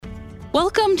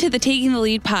Welcome to the Taking the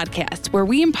Lead podcast, where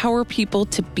we empower people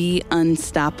to be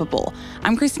unstoppable.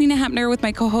 I'm Christina Hepner with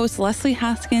my co-hosts Leslie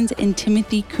Hoskins and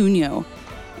Timothy Cuneo.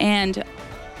 And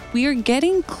we are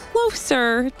getting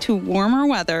closer to warmer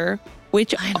weather,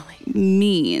 which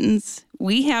means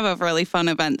we have a really fun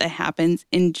event that happens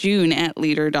in June at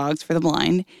Leader Dogs for the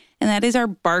Blind, and that is our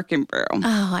Bark and Brew.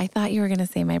 Oh, I thought you were going to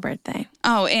say my birthday.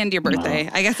 Oh, and your birthday.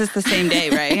 I guess it's the same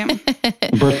day,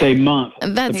 right? Birthday month.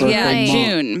 That's right.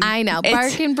 June. I know.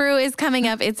 Bark and Brew is coming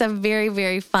up. It's a very,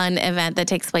 very fun event that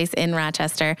takes place in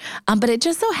Rochester. But it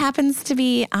just so happens to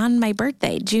be on my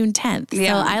birthday, June 10th.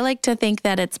 Yeah. So I like to think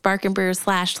that it's Bark and Brew /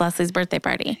 Leslie's birthday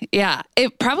party. Yeah.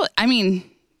 It probably,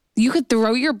 you could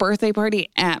throw your birthday party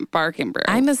at Bark and Brew.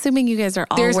 I'm assuming you guys are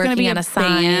all working on a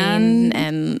sign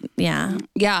and Yeah.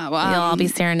 You'll all be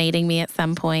serenading me at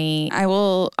some point.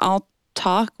 I'll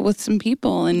talk with some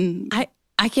people and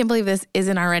I can't believe this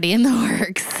isn't already in the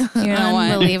works. You know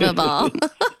what? Unbelievable.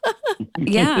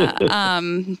 Yeah.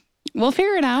 We'll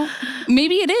figure it out.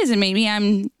 Maybe it is, and maybe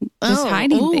I'm just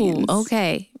hiding things.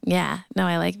 Okay. Yeah. No,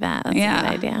 I like that. That's a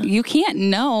good idea. You can't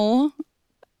know.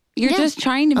 You're just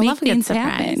trying to make things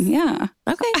happen. Yeah.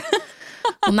 Okay.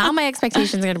 Well, now my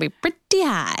expectations are going to be pretty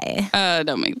high.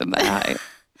 Don't make them that high.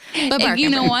 But and you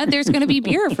know what? There's going to be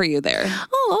beer for you there.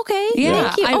 Oh, okay.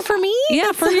 Yeah. Thank you. For me? Yeah,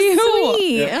 That's for so you.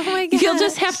 Sweet. Yeah. Oh my God. You'll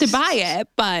just have to buy it,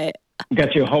 but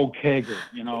Got you a whole kegger,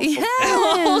 you know. Yes.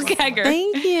 whole kegger.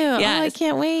 Thank you. Yes. Oh, I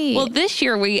can't wait. Well, this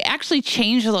year we actually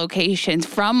changed locations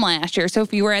from last year. So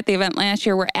if you were at the event last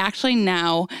year, we're actually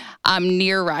now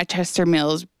near Rochester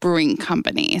Mills Brewing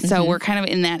Company. So we're kind of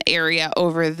in that area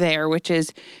over there, which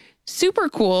is super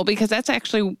cool because that's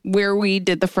actually where we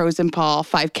did the Frozen Paul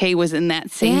 5K was in that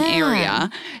same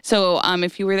area. So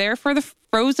if you were there for the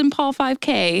Frozen Paul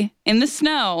 5K in the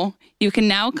snow, you can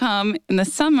now come in the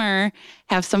summer,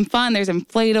 have some fun. There's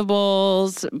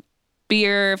inflatables,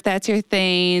 beer, if that's your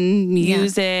thing,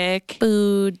 music.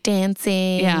 Food,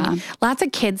 dancing. Yeah. Lots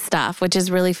of kids stuff, which is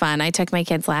really fun. I took my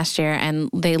kids last year and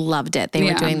they loved it. They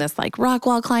were doing this like rock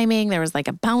wall climbing. There was like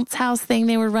a bounce house thing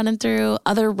they were running through,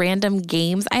 other random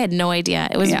games. I had no idea.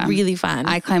 It was really fun.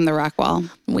 I climbed the rock wall.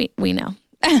 We know.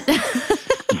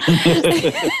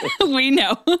 We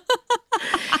know.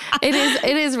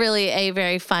 It is really a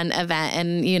very fun event,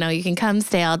 and you can come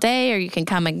stay all day or you can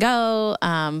come and go,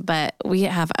 but we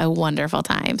have a wonderful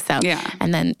time. So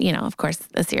and then of course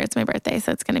this year it's my birthday,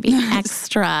 so it's going to be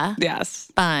extra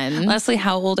fun. Leslie,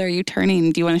 how old are you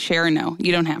turning? Do you want to share or no?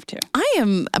 You don't have to. I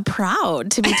am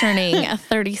proud to be turning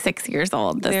 36 years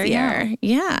old this year.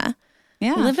 Yeah,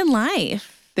 living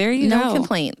life. There you go. No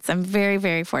complaints. I'm very,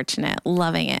 very fortunate.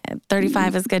 Loving it.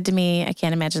 35 is good to me. I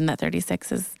can't imagine that 36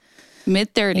 is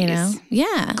mid-30s.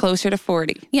 Yeah. Closer to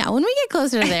 40. Yeah. When we get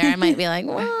closer to there, I might be like,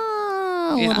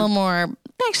 well, a little more.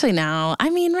 Actually, no. I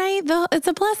mean, right? It's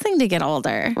a blessing to get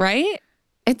older. Right?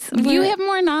 You have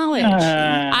more knowledge.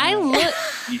 I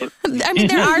mean,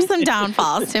 there are some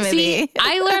downfalls, Timothy. See,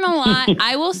 I learn a lot.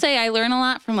 I will say I learn a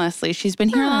lot from Leslie. She's been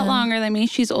here a lot longer than me.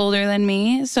 She's older than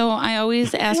me. So I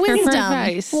always ask her for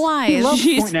advice. Wise. She loves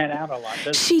pointing that out a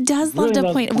lot. She does love to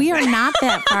point. We are not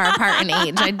that far apart in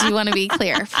age. I do want to be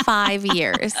clear. 5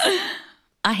 years.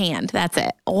 A hand. That's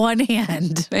it. One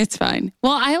hand. It's fine.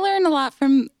 Well, I learned a lot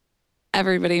from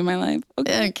everybody in my life.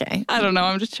 Okay. I don't know.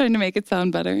 I'm just trying to make it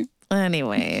sound better.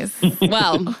 Anyways.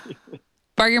 Well,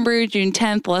 Bark and Brew, June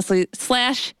 10th,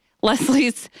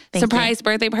 Leslie's surprise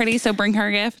birthday party. So bring her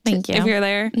a gift. Thank you. If you're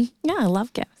there. Yeah, I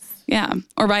love gifts. Yeah.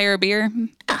 Or buy her a beer.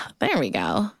 There we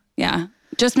go. Yeah.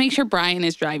 Just make sure Brian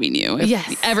is driving you.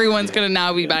 Yes. Everyone's going to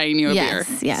now be buying you a beer.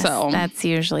 Yes. So that's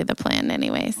usually the plan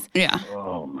anyways. Yeah.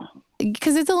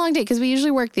 Because it's a long day, because we usually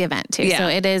work the event too. Yeah. So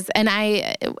it is,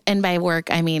 and by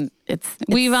work, I mean, it's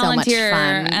we volunteer so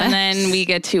much fun, and then we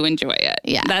get to enjoy it.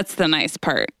 Yeah. That's the nice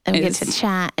part. And we get to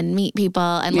chat and meet people.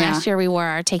 And last year we wore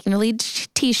our Taking the Lead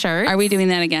t-shirt. Are we doing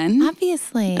that again?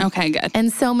 Obviously. Okay, good.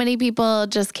 And so many people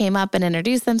just came up and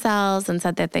introduced themselves and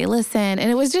said that they listen.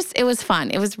 And it was fun.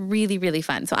 It was really, really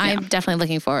fun. So I'm definitely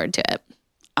looking forward to it.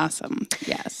 Awesome.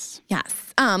 Yes.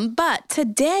 Yes. But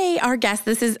today, our guest,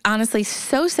 this is honestly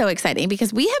so exciting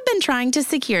because we have been trying to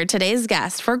secure today's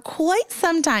guest for quite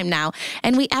some time now.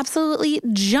 And we absolutely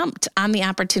jumped on the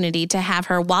opportunity to have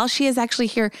her while she is actually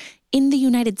here in the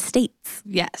United States.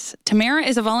 Yes. Tamara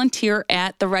is a volunteer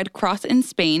at the Red Cross in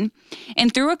Spain.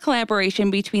 And through a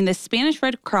collaboration between the Spanish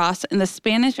Red Cross and the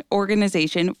Spanish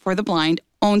Organization for the Blind,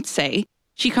 ONCE,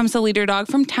 she comes to Leader Dog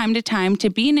from time to time to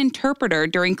be an interpreter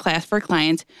during class for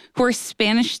clients who are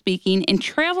Spanish-speaking and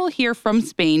travel here from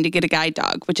Spain to get a guide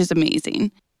dog, which is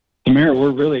amazing. Tamara,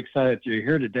 we're really excited you're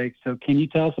here today. So can you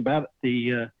tell us about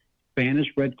the Spanish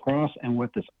Red Cross and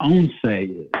what this ONCE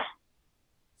is?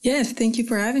 Yes, thank you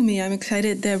for having me. I'm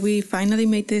excited that we finally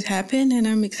made this happen, and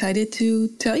I'm excited to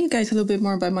tell you guys a little bit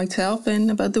more about myself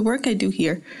and about the work I do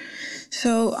here.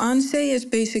 So, ONCE is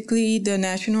basically the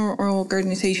national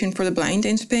organization for the blind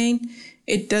in Spain.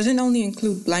 It doesn't only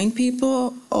include blind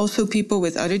people, also people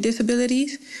with other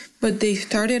disabilities, but they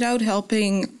started out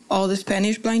helping all the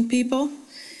Spanish blind people,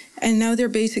 and now they're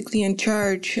basically in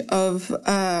charge of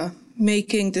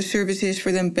making the services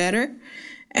for them better.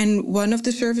 And one of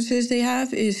the services they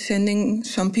have is sending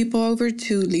some people over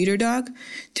to LeaderDog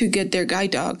to get their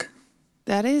guide dog.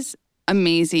 That is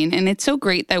amazing. And it's so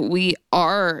great that we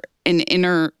are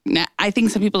I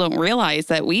think some people don't realize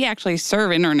that we actually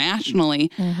serve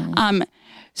internationally. Mm-hmm.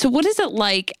 So what is it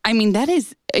like? I mean, that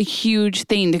is a huge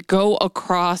thing to go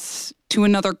across to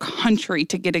another country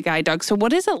to get a guide dog. So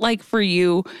what is it like for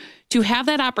you to have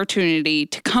that opportunity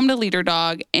to come to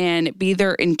LeaderDog and be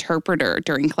their interpreter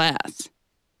during class?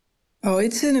 Oh,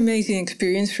 it's an amazing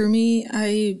experience for me.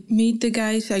 I meet the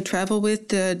guys I travel with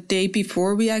the day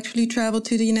before we actually travel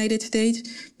to the United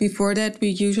States. Before that, we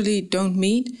usually don't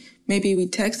meet. Maybe we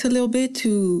text a little bit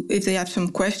if they have some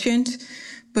questions,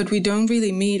 but we don't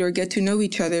really meet or get to know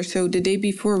each other. So the day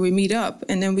before we meet up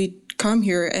and then we come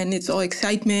here and it's all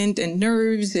excitement and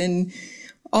nerves and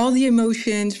all the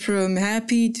emotions from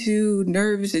happy to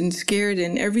nerves and scared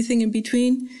and everything in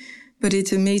between. But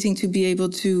it's amazing to be able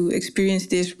to experience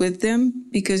this with them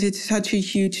because it's such a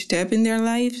huge step in their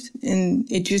lives and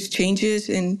it just changes.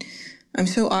 And I'm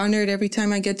so honored every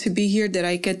time I get to be here that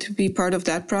I get to be part of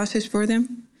that process for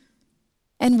them.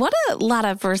 And what a lot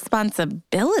of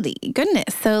responsibility.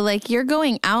 Goodness. So you're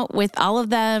going out with all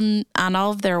of them on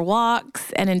all of their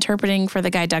walks and interpreting for the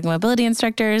guide dog mobility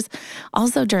instructors,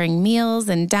 also during meals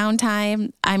and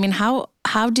downtime. I mean,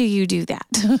 how do you do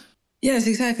that? Yes,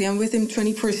 exactly. I'm with them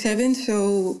 24/7.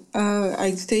 So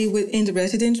I stay in the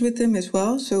residence with them as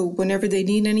well. So whenever they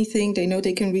need anything, they know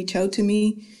they can reach out to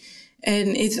me.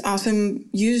 And it's awesome.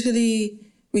 Usually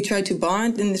we try to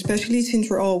bond, and especially since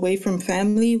we're all away from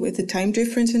family with the time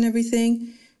difference and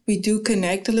everything, we do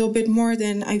connect a little bit more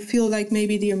than I feel like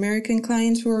maybe the American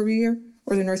clients who are here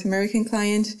or the North American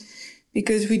clients,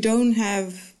 because we don't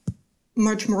have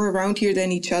much more around here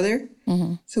than each other.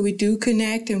 Mm-hmm. So we do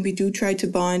connect and we do try to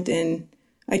bond, and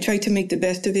I try to make the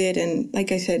best of it. And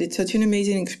like I said, it's such an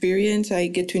amazing experience. I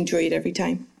get to enjoy it every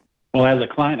time. Well, as a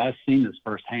client, I've seen this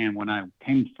firsthand when I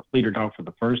came to LeaderDog for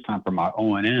the first time for my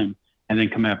O&M and then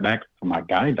coming back for my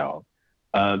guide dog.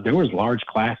 There was large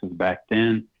classes back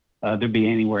then. There'd be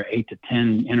anywhere 8 to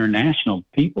 10 international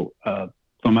people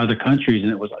from other countries,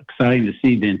 and it was exciting to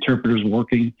see the interpreters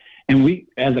working. And we,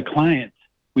 as a client,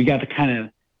 we got to kind of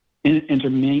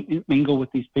intermingle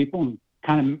with these people and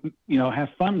kind of, have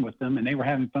fun with them, and they were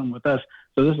having fun with us.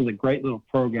 So this is a great little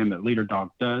program that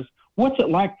LeaderDog does. What's it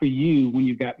like for you when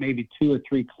you got maybe 2 or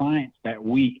 3 clients that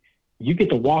week? You get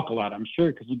to walk a lot, I'm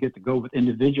sure, because you get to go with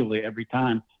individually every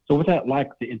time. So what's that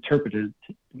like to interpret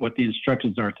what the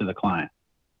instructions are to the client?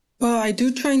 Well, I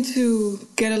do try to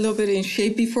get a little bit in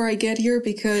shape before I get here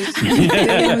because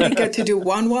they only get to do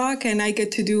one walk and I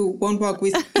get to do one walk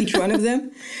with each one of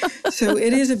them. So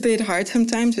it is a bit hard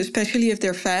sometimes, especially if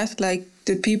they're fast. Like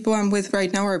the people I'm with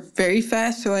right now are very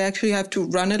fast, so I actually have to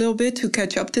run a little bit to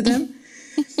catch up to them.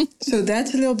 So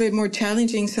that's a little bit more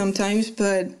challenging sometimes,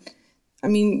 but I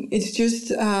mean, it's just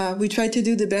we try to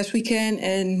do the best we can,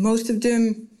 and most of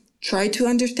them try to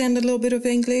understand a little bit of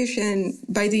English, and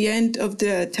by the end of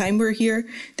the time we're here,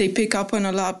 they pick up on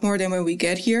a lot more than when we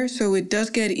get here. So it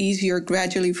does get easier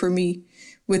gradually for me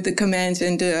with the commands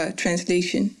and the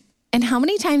translation. And how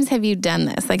many times have you done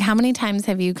this? Like, how many times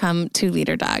have you come to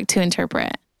LeaderDog to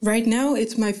interpret? Right now,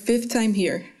 it's my 5th time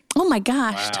here. Oh my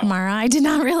gosh, wow. Tamara, I did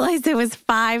not realize it was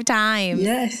 5 times.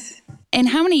 Yes. And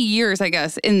how many years, I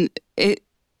guess,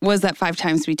 was that 5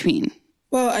 times between?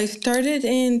 Well, I started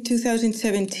in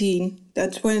 2017.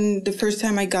 That's when the first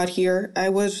time I got here. I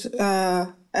was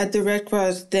at the Red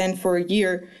Cross then for a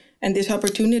year, and this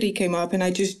opportunity came up, and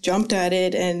I just jumped at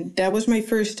it, and that was my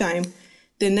first time.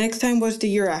 The next time was the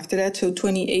year after that, so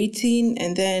 2018,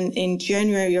 and then in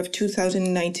January of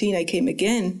 2019, I came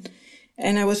again.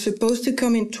 And I was supposed to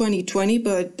come in 2020,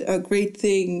 but a great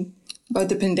thing about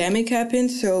the pandemic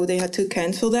happened, so they had to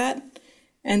cancel that.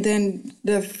 And then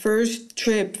the first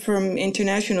trip from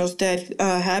internationals that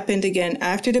happened again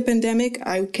after the pandemic,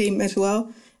 I came as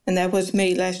well, and that was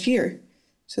May last year.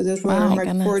 So those were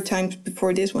my 4 times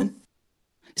before this one.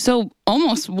 So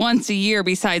almost once a year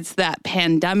besides that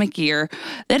pandemic year.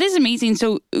 That is amazing.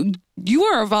 So you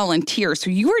are a volunteer, so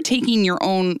you are taking your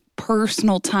own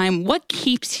personal time. What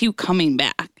keeps you coming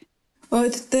back? Well,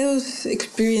 it's those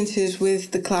experiences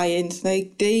with the clients.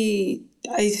 Like they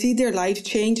I see their lives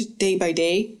change day by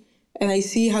day, and I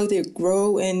see how they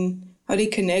grow and how they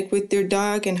connect with their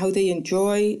dog and how they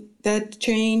enjoy that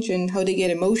change and how they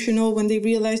get emotional when they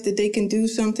realize that they can do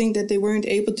something that they weren't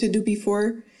able to do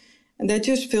before. And that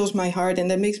just fills my heart, and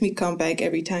that makes me come back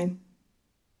every time.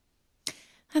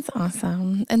 That's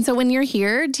awesome. And so when you're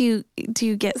here, do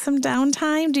you get some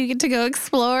downtime? Do you get to go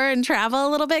explore and travel a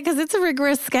little bit? Because it's a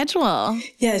rigorous schedule.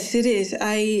 Yes, it is.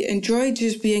 I enjoy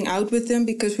just being out with them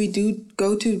because we do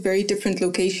go to very different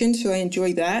locations. So I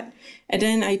enjoy that. And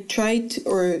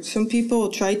then some people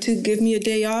try to give me a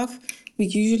day off. We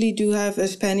usually do have a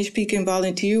Spanish-speaking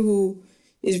volunteer who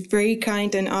is very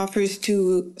kind and offers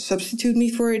to substitute me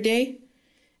for a day.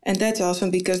 And that's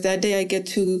awesome because that day I get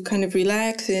to kind of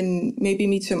relax and maybe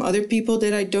meet some other people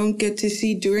that I don't get to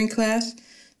see during class.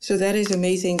 So that is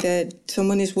amazing that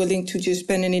someone is willing to just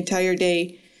spend an entire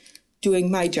day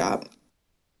doing my job.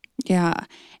 Yeah.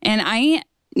 And I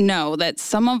know that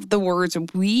some of the words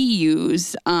we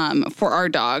use for our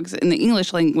dogs in the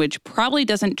English language probably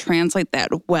doesn't translate that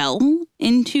well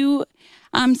into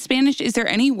Spanish. Is there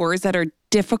any words that are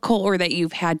difficult or that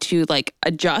you've had to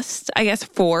adjust, I guess,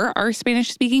 for our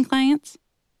Spanish speaking clients?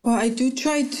 Well, I do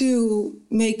try to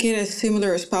make it as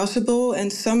similar as possible.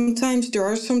 And sometimes there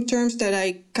are some terms that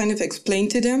I kind of explain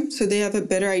to them so they have a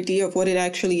better idea of what it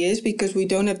actually is because we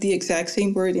don't have the exact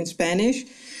same word in Spanish.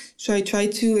 So I try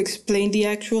to explain the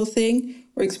actual thing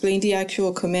or explain the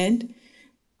actual command.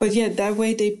 But yeah, that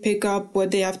way they pick up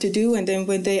what they have to do. And then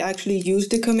when they actually use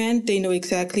the command, they know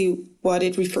exactly what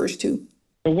it refers to.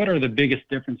 So what are the biggest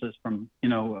differences from,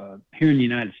 here in the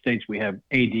United States, we have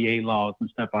ADA laws and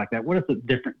stuff like that. What is it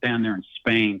different down there in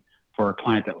Spain for a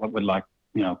client that would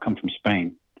come from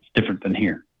Spain? It's different than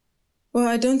here. Well,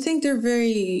 I don't think there are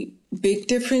very big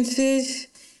differences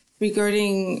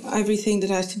regarding everything that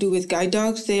has to do with guide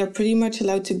dogs. They are pretty much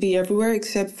allowed to be everywhere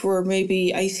except for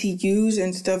maybe ICUs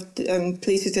and stuff,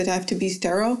 places that have to be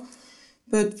sterile.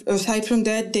 But aside from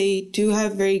that, they do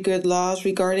have very good laws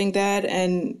regarding that.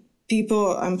 And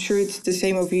people, I'm sure it's the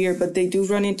same over here, but they do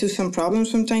run into some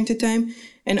problems from time to time.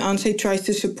 And ONCE tries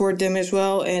to support them as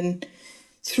well. And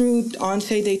through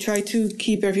ONCE, they try to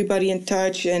keep everybody in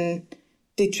touch and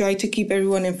they try to keep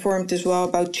everyone informed as well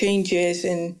about changes,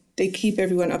 and they keep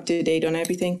everyone up to date on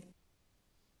everything.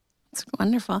 That's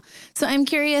wonderful. So I'm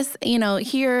curious,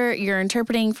 here you're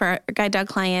interpreting for guide dog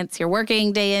clients, you're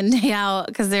working day in, day out,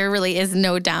 because there really is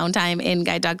no downtime in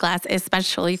guide dog class,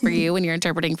 especially for you when you're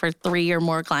interpreting for 3 or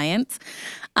more clients.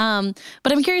 But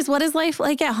I'm curious, what is life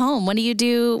like at home? What do you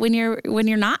do when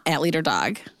you're not at Leader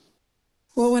Dog?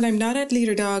 Well, when I'm not at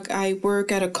Leader Dog, I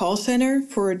work at a call center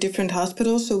for different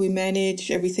hospitals. So we manage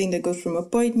everything that goes from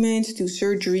appointments to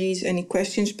surgeries, any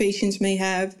questions patients may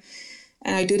have.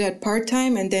 And I do that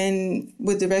part-time. And then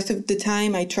with the rest of the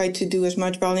time, I try to do as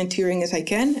much volunteering as I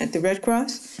can at the Red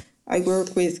Cross. I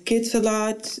work with kids a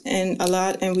lot. And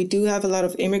we do have a lot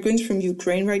of immigrants from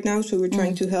Ukraine right now. So we're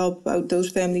trying to help out those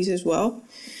families as well.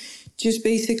 Just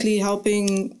basically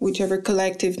helping whichever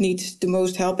collective needs the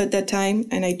most help at that time.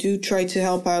 And I do try to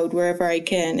help out wherever I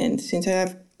can. And since I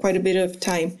have quite a bit of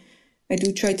time, I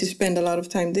do try to spend a lot of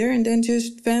time there. And then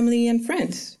just family and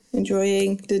friends,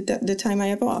 enjoying the time I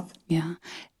have off. Yeah.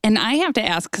 And I have to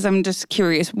ask, because I'm just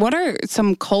curious, what are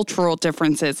some cultural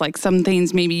differences? Like some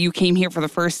things maybe you came here for the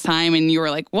first time and you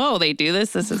were like, whoa, they do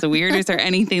this? This is weird. Is there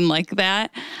anything like that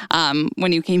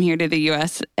when you came here to the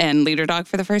U.S. and Leader Dog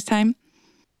for the first time?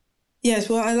 Yes,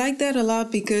 well, I like that a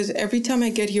lot because every time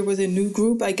I get here with a new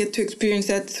group, I get to experience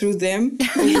that through them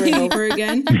over and over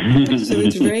again. So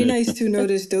it's very nice to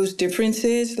notice those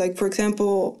differences. Like, for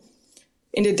example,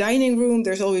 in the dining room,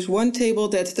 there's always one table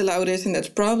that's the loudest, and that's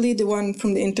probably the one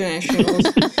from the internationals.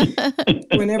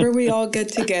 Whenever we all get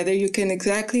together, you can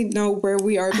exactly know where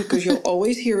we are because you'll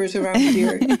always hear us around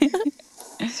here.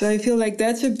 So I feel like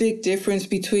that's a big difference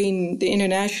between the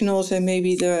internationals and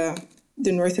maybe the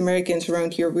North Americans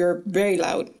around here. We're very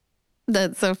loud.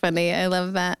 That's so funny. I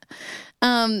love that.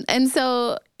 And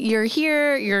so you're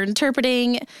here, you're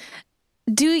interpreting.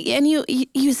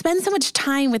 You spend so much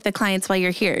time with the clients while you're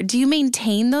here. Do you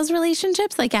maintain those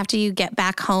relationships like after you get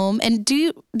back home? And do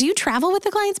you travel with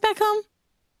the clients back home?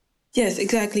 Yes,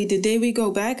 exactly. The day we go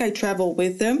back, I travel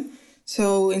with them.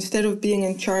 So instead of being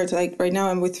in charge, like right now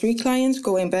I'm with 3 clients,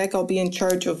 going back I'll be in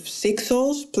charge of 6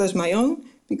 souls plus my own,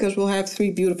 because we'll have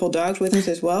 3 beautiful dogs with us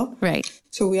as well. Right.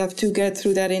 So we have to get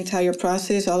through that entire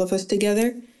process, all of us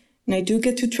together. And I do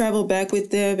get to travel back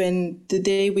with them. And the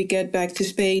day we get back to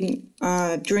Spain,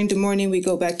 during the morning, we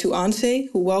go back to ONCE,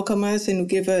 who welcome us and who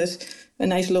give us a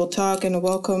nice little talk and a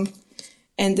welcome.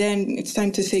 And then it's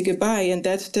time to say goodbye. And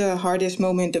that's the hardest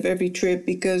moment of every trip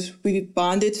because we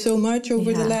bonded so much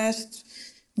over the last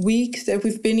weeks that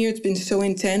we've been here, it's been so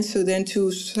intense. So then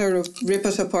to sort of rip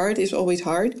us apart is always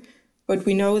hard. But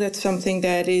we know that's something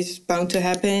that is bound to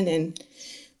happen, and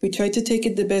we try to take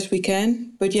it the best we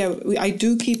can. But yeah, I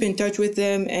do keep in touch with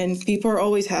them, and people are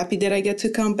always happy that I get to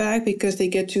come back because they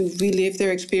get to relive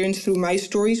their experience through my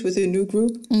stories with a new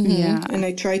group. Mm-hmm. Yeah. And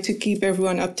I try to keep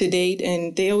everyone up to date,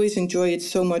 and they always enjoy it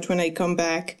so much when I come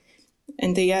back.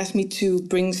 And they ask me to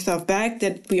bring stuff back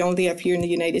that we only have here in the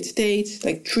United States,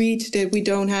 like treats that we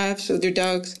don't have, so their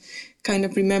dogs kind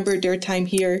of remember their time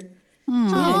here. So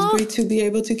yeah, it's great to be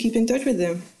able to keep in touch with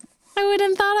them. I wouldn't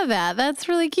have thought of that. That's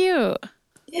really cute.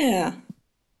 Yeah.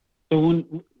 So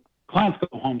when clients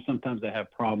go home, sometimes they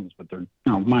have problems with their,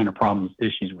 minor problems,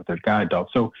 issues with their guide dog.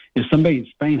 So if somebody in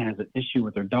Spain has an issue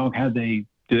with their dog, do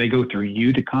they go through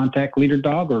you to contact Leader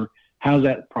Dog, or how's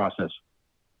that process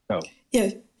go?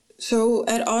 Yeah. So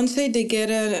at OnSay, they get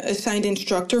an assigned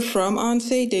instructor from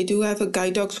OnSay. They do have a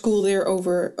guide dog school there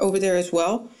over there as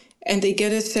well. And they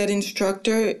get a set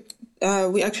instructor.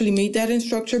 We actually meet that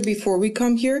instructor before we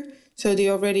come here. So they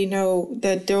already know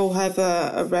that they'll have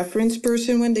a reference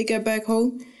person when they get back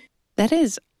home. That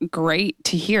is great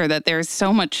to hear that there's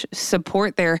so much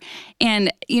support there.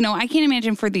 And, I can't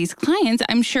imagine for these clients,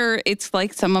 I'm sure it's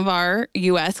like some of our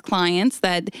U.S. clients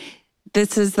that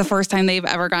this is the first time they've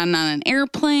ever gotten on an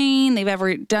airplane, they've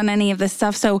ever done any of this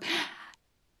stuff. So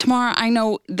Tamara, I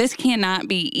know this cannot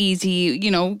be easy,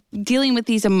 dealing with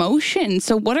these emotions.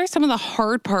 So what are some of the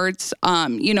hard parts,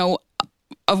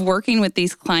 of working with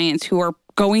these clients who are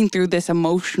going through this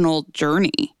emotional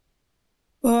journey?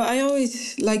 Well, I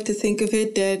always like to think of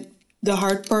it that the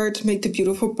hard parts make the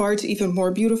beautiful parts even more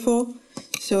beautiful.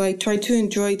 So I try to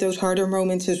enjoy those harder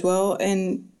moments as well.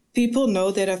 And people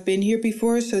know that I've been here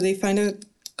before, so they find it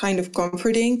kind of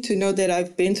comforting to know that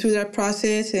I've been through that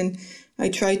process. And I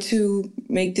try to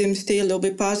make them stay a little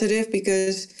bit positive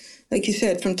because, like you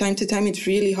said, from time to time, it's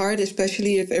really hard,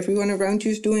 especially if everyone around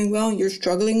you is doing well and you're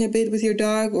struggling a bit with your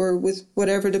dog or with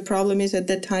whatever the problem is at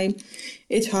that time.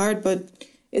 It's hard, but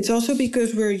it's also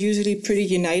because we're usually pretty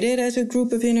united as a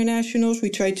group of internationals. We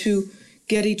try to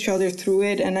get each other through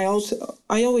it. And I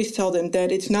always tell them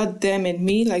that it's not them and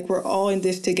me, like we're all in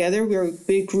this together. We're a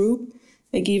big group.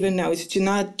 Like even now, it's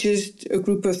not just a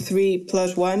group of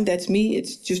 3+1. That's me.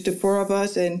 It's just the 4 of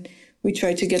us. And we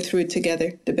try to get through it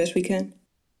together the best we can.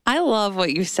 I love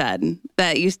what you said,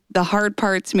 that the hard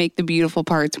parts make the beautiful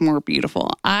parts more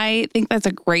beautiful. I think that's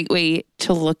a great way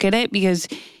to look at it because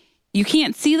you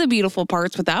can't see the beautiful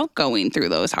parts without going through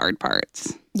those hard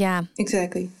parts. Yeah.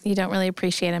 Exactly. You don't really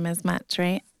appreciate them as much,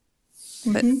 right?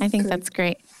 But I think that's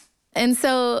great. And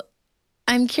so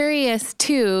I'm curious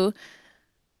too,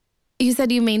 you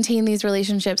said you maintain these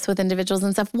relationships with individuals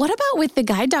and stuff. What about with the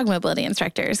guide dog mobility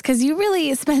instructors? Because you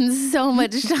really spend so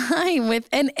much time with,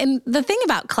 and the thing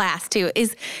about class too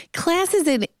is class is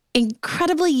an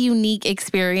incredibly unique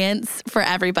experience for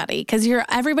everybody because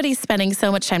everybody's spending so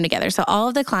much time together. So all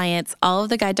of the clients, all of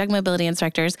the guide dog mobility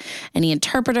instructors, any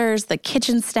interpreters, the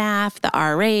kitchen staff, the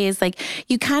RAs, like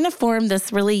you kind of form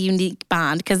this really unique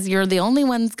bond because you're the only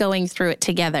ones going through it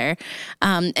together.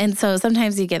 And so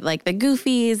sometimes you get like the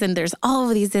goofies and there's all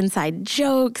of these inside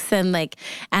jokes and like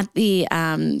at the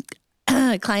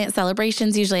client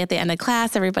celebrations, usually at the end of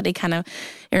class, everybody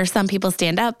or some people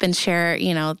stand up and share,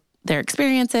 their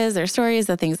experiences, their stories,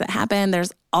 the things that happen.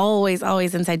 There's always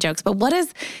inside jokes. But what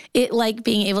is it like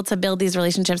being able to build these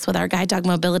relationships with our guide dog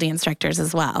mobility instructors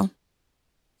as well?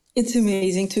 It's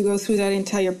amazing to go through that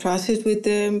entire process with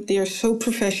them. They are so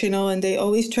professional and they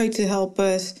always try to help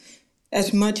us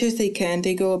as much as they can.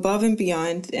 They go above and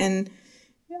beyond. And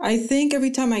I think every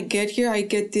time I get here, I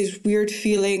get this weird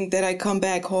feeling that I come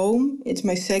back home. It's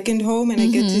my second home and I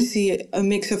get to see a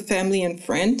mix of family and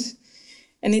friends.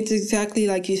 And it's exactly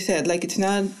like you said, like it's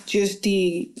not just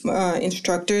the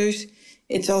instructors,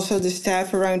 it's also the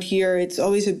staff around here. It's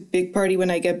always a big party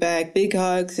when I get back, big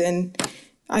hugs. And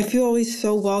I feel always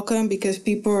so welcome because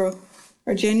people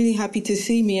are genuinely happy to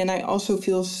see me. And I also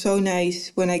feel so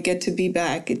nice when I get to be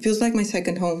back. It feels like my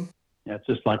second home. Yeah, it's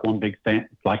just like one big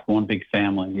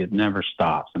family. It never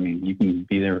stops. I mean, you can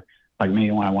be there like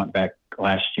me when I went back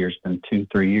last year. It's been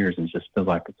 2-3 years and it just feels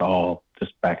like it's all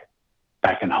just back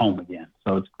and home again.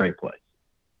 So it's a great place.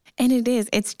 And it is.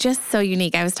 It's just so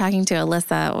unique. I was talking to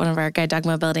Alyssa, one of our guide dog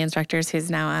mobility instructors who's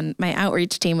now on my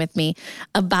outreach team with me,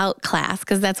 about class,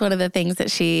 because that's one of the things that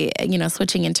she,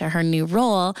 switching into her new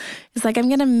role is like, I'm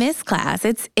going to miss class.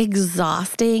 It's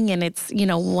exhausting and it's,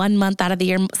 1 month out of the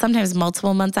year, sometimes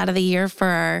multiple months out of the year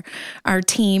for our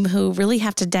team who really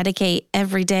have to dedicate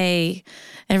every day,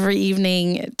 every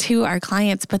evening to our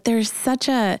clients. But there's such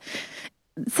a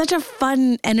such a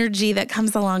fun energy that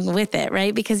comes along with it,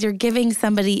 right? Because you're giving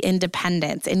somebody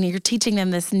independence and you're teaching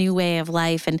them this new way of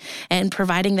life and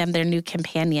providing them their new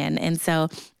companion. And so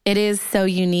it is so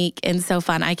unique and so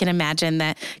fun. I can imagine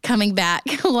that coming back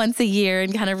once a year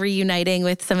and kind of reuniting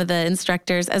with some of the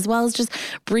instructors, as well as just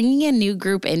bringing a new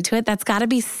group into it, that's got to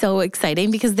be so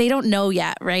exciting because they don't know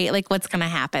yet, right? Like what's going to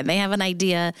happen. They have an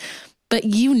idea, but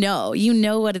you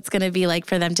know what it's going to be like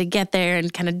for them to get there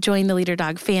and kind of join the Leader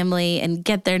Dog family and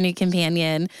get their new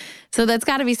companion. So that's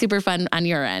got to be super fun on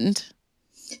your end.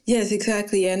 Yes,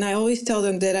 exactly. And I always tell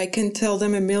them that I can tell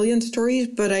them a million stories,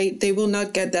 but they will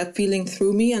not get that feeling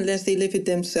through me unless they live it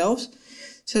themselves.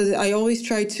 So I always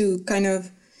try to kind of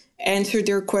answer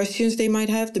their questions they might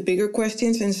have, the bigger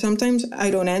questions. And sometimes I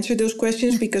don't answer those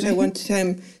questions because I want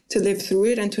them to live through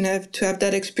it and to have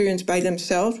that experience by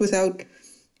themselves without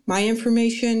my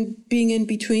information being in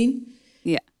between.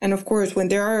 Yeah. And of course, when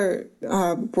there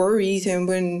are worries and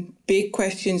when big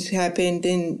questions happen,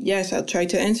 then yes, I'll try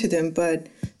to answer them. But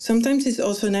sometimes it's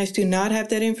also nice to not have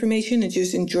that information and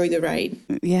just enjoy the ride.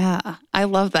 Yeah, I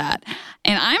love that.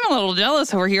 And I'm a little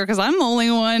jealous over here because I'm the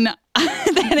only one that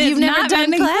has never not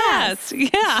done been in class.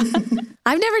 Yeah.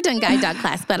 I've never done guide dog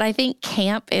class, but I think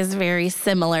camp is very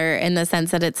similar in the sense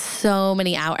that it's so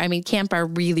many hours. I mean, camp are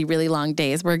really, really long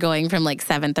days. We're going from like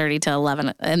 7:30 to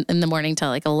 11 in the morning till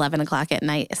like 11 o'clock at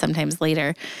night, sometimes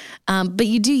later. But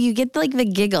you get like the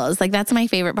giggles. Like that's my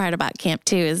favorite part about camp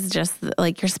too, is just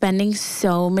like you're spending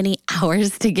so many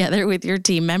hours together with your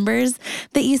team members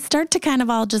that you start to kind of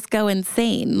all just go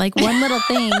insane. Like one little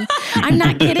thing, I'm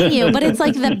not kidding you, but it's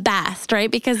like the best,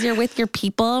 right? Because you're with your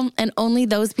people and only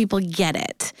those people get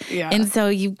it. Yeah. And so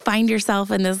you find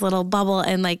yourself in this little bubble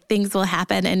and like things will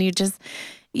happen and you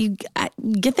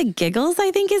get the giggles,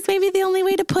 I think is maybe the only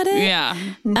way to put it. Yeah.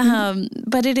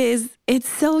 But it's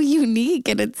so unique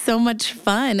and it's so much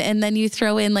fun. And then you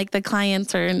throw in like the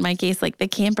clients, or in my case, like the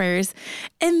campers,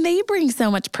 and they bring so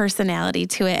much personality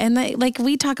to it. And like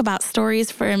we talk about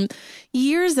stories from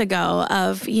years ago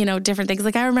of, different things.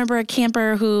 Like I remember a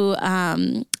camper who,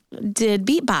 did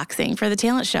beatboxing for the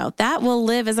talent show. That will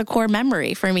live as a core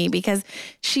memory for me because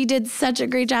she did such a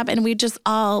great job and we just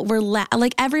all were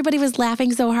like everybody was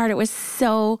laughing so hard. It was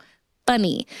so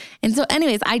funny. And so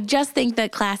anyways, I just think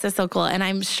that class is so cool and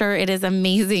I'm sure it is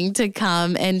amazing to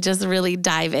come and just really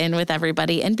dive in with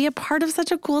everybody and be a part of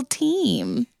such a cool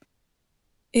team.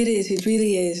 It is. It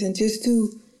really is. And just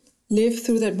to live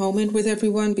through that moment with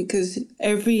everyone, because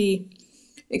every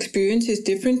experience is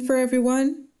different for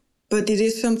everyone. But it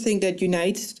is something that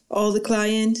unites all the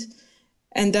clients,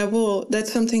 and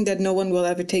that's something that no one will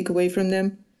ever take away from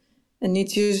them. And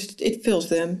it fills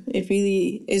them. It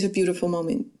really is a beautiful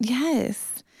moment.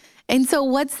 Yes. And so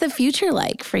what's the future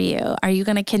like for you? Are you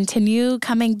going to continue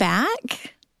coming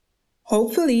back?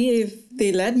 Hopefully, if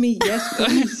they let me, yes,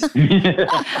 please.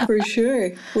 For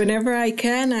sure. Whenever I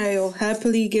can, I'll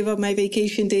happily give up my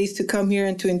vacation days to come here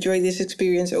and to enjoy this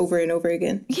experience over and over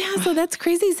again. Yeah, so that's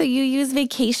crazy. So you use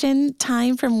vacation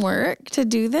time from work to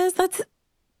do this? That's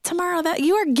Tamara, that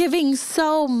you are giving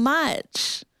so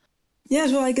much.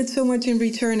 Yes, well, I get so much in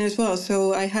return as well.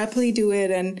 So I happily do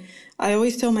it. And I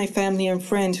always tell my family and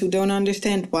friends who don't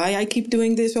understand why I keep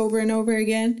doing this over and over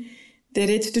again, that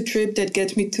it's the trip that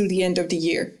gets me to the end of the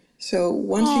year. So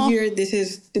once a year, this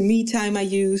is the me time I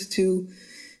use to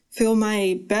fill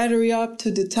my battery up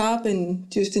to the top and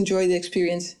just enjoy the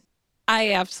experience.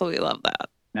 I absolutely love that.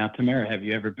 Now, Tamara, have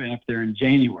you ever been up there in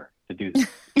January to do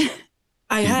this?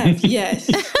 I have, yes.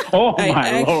 Oh, my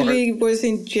I actually Lord. was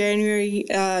in January.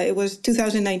 It was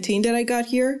 2019 that I got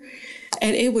here.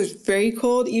 And it was very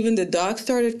cold. Even the dogs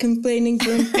started complaining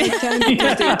during that time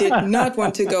because they did not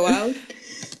want to go out.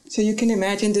 So you can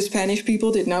imagine the Spanish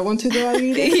people did not want to go out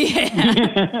either.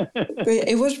 Yeah. But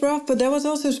it was rough, but that was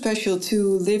also special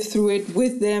to live through it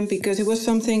with them because it was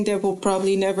something that will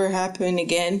probably never happen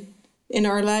again in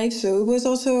our lives. So it was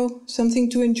also something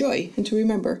to enjoy and to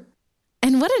remember.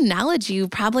 And what a knowledge you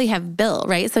probably have built,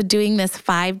 right? So doing this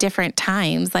 5 different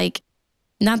times, like,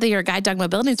 not that you're a guide dog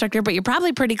mobility instructor, but you're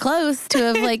probably pretty close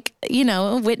to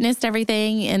have witnessed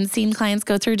everything and seen clients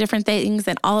go through different things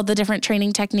and all the different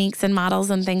training techniques and models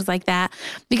and things like that.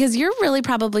 Because you're really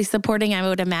probably supporting, I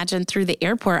would imagine, through the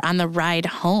airport on the ride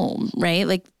home, right?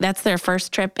 Like that's their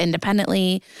first trip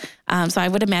independently. So I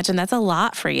would imagine that's a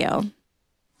lot for you.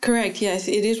 Correct. Yes,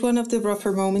 it is one of the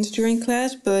rougher moments during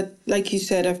class. But like you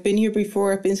said, I've been here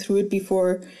before. I've been through it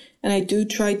before. And I do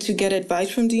try to get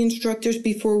advice from the instructors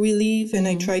before we leave. And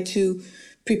I try to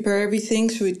prepare everything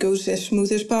so it goes as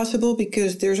smooth as possible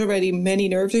because there's already many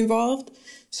nerves involved.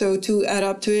 So to add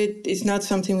up to it is not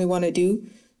something we want to do.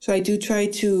 So I do try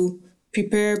to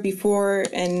prepare before,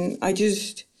 and I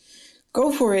just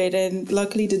go for it. And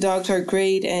luckily the dogs are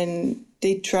great and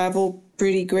they travel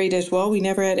pretty great as well. We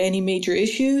never had any major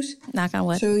issues. Knock on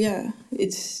wood. So yeah,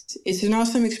 it's an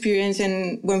awesome experience.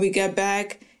 And when we get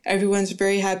back, everyone's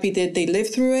very happy that they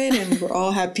lived through it, and we're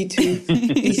all happy to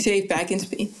be safe back in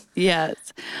Spain. Yes.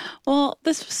 Well,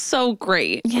 this was so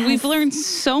great. Yes. We've learned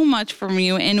so much from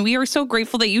you, and we are so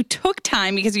grateful that you took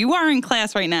time, because you are in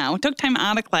class right now, took time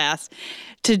out of class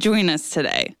to join us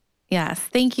today. Yes.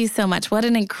 Thank you so much. What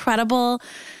an incredible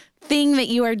thing that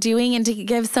you are doing, and to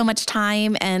give so much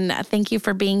time. And thank you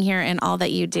for being here and all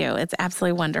that you do. It's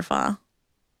absolutely wonderful.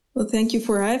 Well, thank you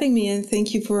for having me, and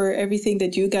thank you for everything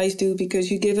that you guys do,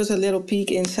 because you give us a little peek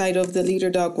inside of the leader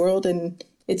dog world, and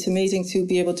it's amazing to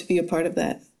be able to be a part of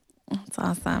that. That's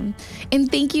awesome. And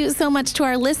thank you so much to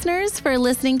our listeners for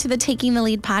listening to the Taking the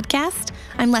Lead podcast.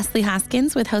 I'm Leslie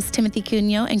Hoskins with hosts Timothy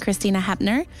Cunio and Christina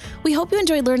Hepner. We hope you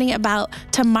enjoyed learning about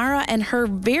Tamara and her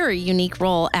very unique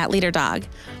role at Leader Dog.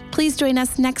 Please join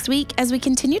us next week as we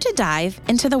continue to dive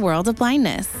into the world of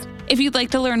blindness. If you'd like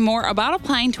to learn more about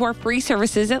applying to our free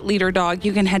services at Leader Dog,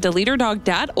 you can head to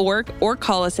leaderdog.org or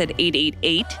call us at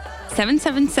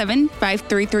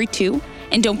 888-777-5332.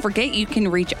 And don't forget, you can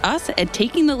reach us at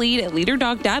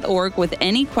takingthelead@leaderdog.org with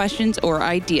any questions or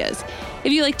ideas.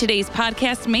 If you like today's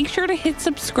podcast, make sure to hit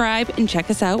subscribe and check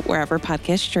us out wherever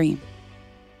podcasts stream.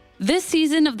 This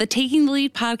season of the Taking the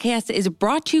Lead podcast is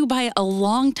brought to you by a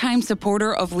longtime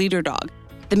supporter of Leader Dog,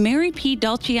 the Mary P.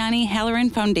 Dolciani Halloran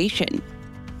Foundation.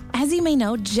 As you may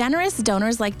know, generous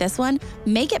donors like this one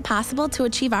make it possible to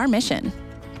achieve our mission.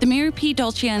 The Mary P.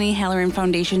 Dolciani Halloran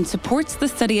Foundation supports the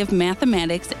study of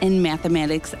mathematics and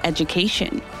mathematics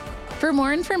education. For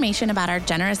more information about our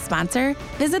generous sponsor,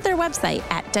 visit their website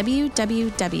at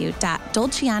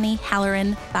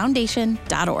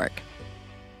www.dolcianihalloranfoundation.org.